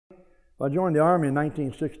I joined the Army in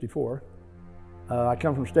 1964. I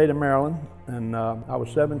come from the state of Maryland, and I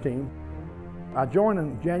was 17. I joined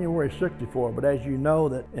in January '64, but as you know,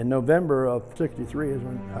 that in November of '63 is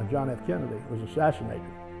when John F. Kennedy was assassinated.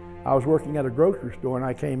 I was working at a grocery store, and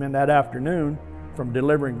I came in that afternoon from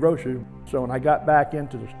delivering groceries. So when I got back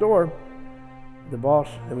into the store, the boss,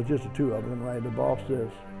 it was just the two of them, right? The boss says,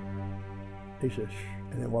 he says, shh.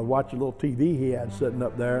 And then I watched a little TV he had sitting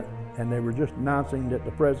up there, and they were just announcing that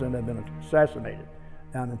the president had been assassinated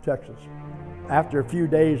down in Texas. After a few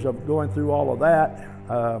days of going through all of that,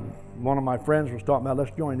 one of my friends was talking about,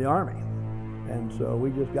 let's join the Army. And so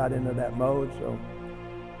we just got into that mode, so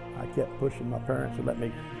I kept pushing my parents to let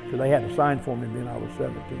me, because they had to sign for me when I was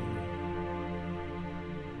 17.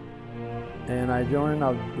 And I joined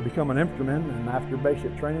to become an infantryman, and after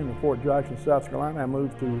basic training in Fort Jackson, South Carolina, I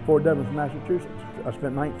moved to Fort Devens, Massachusetts. I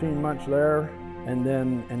spent 19 months there, and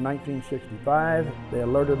then in 1965, they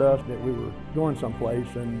alerted us that we were going someplace,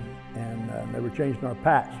 and they were changing our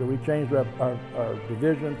patch. So we changed our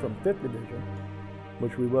division from 5th Division,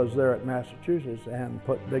 which we was there at Massachusetts, and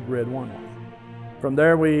put Big Red 1 on. From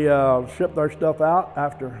there, we shipped our stuff out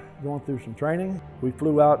after going through some training. We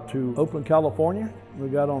flew out to Oakland, California. We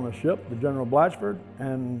got on a ship, the General Blatchford,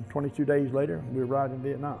 and 22 days later, we arrived in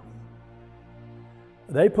Vietnam.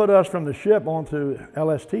 They put us from the ship onto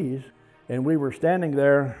LSTs, and we were standing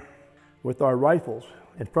there with our rifles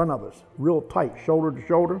in front of us, real tight, shoulder to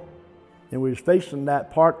shoulder. And we was facing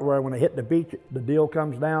that part where when they hit the beach, the deal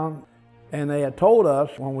comes down. And they had told us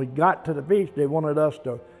when we got to the beach, they wanted us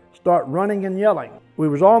to start running and yelling. We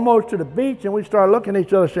was almost to the beach, and we started looking at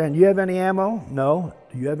each other saying, do you have any ammo? No.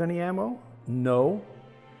 Do you have any ammo? No.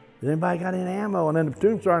 Has anybody got any ammo? And then the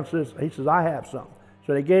platoon sergeant says, I have some.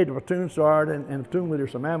 So they gave the platoon sergeant and the platoon leader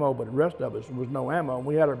some ammo, but the rest of us was no ammo, and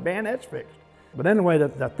we had our bayonets fixed. But anyway,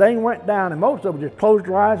 the thing went down, and most of them just closed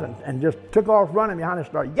their eyes and just took off running behind us,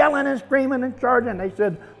 started yelling and screaming and charging. They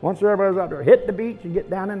said, once everybody was out there, hit the beach and get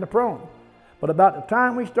down in the prone. But about the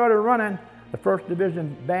time we started running, the 1st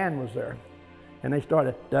Division band was there, and they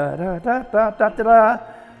started da da da da da da da.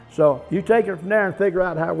 So you take it from there and figure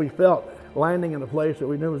out how we felt landing in a place that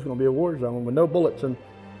we knew was going to be a war zone with no bullets, and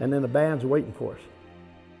then the band's waiting for us.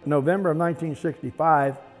 November of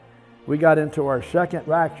 1965, we got into our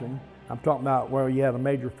second action. I'm talking about where you had a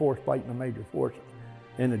major force fighting a major force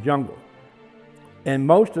in the jungle. And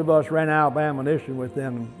most of us ran out of ammunition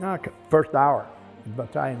within first hour. The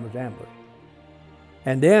battalion was ambushed.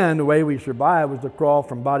 And then the way we survived was to crawl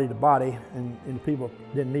from body to body, and people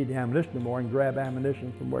didn't need the ammunition anymore, and grab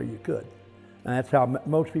ammunition from where you could. And that's how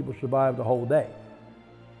most people survived the whole day.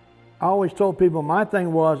 I always told people my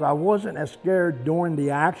thing was I wasn't as scared during the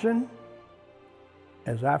action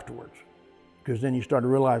as afterwards, because then you started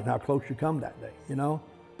realizing how close you come that day, you know?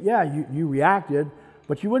 Yeah, you reacted,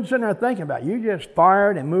 but you wouldn't sit there thinking about it. You just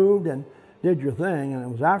fired and moved and did your thing, and it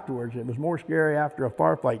was afterwards. It was more scary after a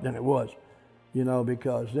firefight than it was, you know,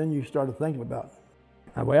 because then you started thinking about it.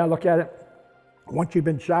 The way I look at it, once you've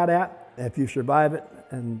been shot at, if you survive it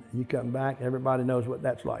and you come back, everybody knows what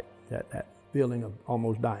that's like, that feeling of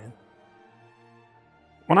almost dying.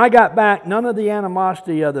 When I got back, none of the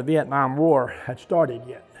animosity of the Vietnam War had started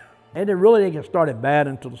yet. And it really didn't get started bad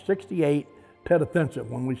until the '68 Tet Offensive,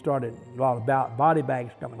 when we started a lot about body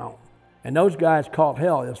bags coming on. And those guys caught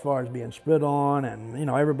hell as far as being spit on, and you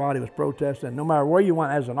know, everybody was protesting. No matter where you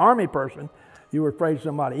went as an Army person, you were afraid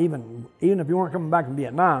somebody, even if you weren't coming back from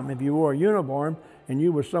Vietnam, if you wore a uniform and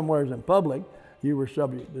you were somewhere in public, you were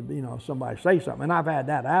subject to, you know, somebody say something. And I've had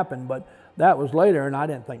that happen, but that was later, and I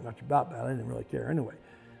didn't think much about that. I didn't really care anyway.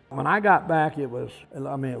 When I got back, it was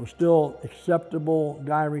still acceptable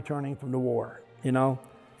guy returning from the war, you know,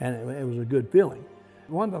 and it was a good feeling.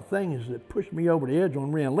 One of the things that pushed me over the edge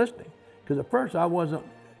on re-enlisting, because at first I wasn't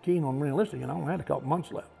keen on re-enlisting, and I only had a couple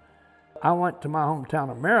months left. I went to my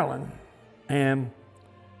hometown of Maryland and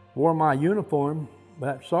wore my uniform,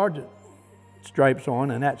 that sergeant stripes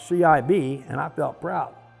on, and that CIB, and I felt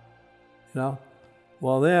proud, you know.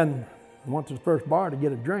 Well, then I went to the first bar to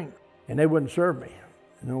get a drink, and they wouldn't serve me.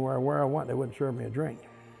 You know, where I went, they wouldn't serve me a drink.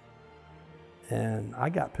 And I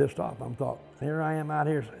got pissed off. I thought, here I am out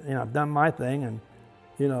here, you know, I've done my thing, and,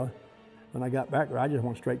 you know, when I got back there, I just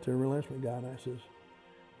went straight to the re-enlistment guy, and I says,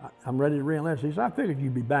 I'm ready to re-enlist. He said, I figured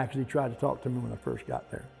you'd be back, because he tried to talk to me when I first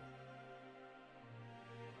got there.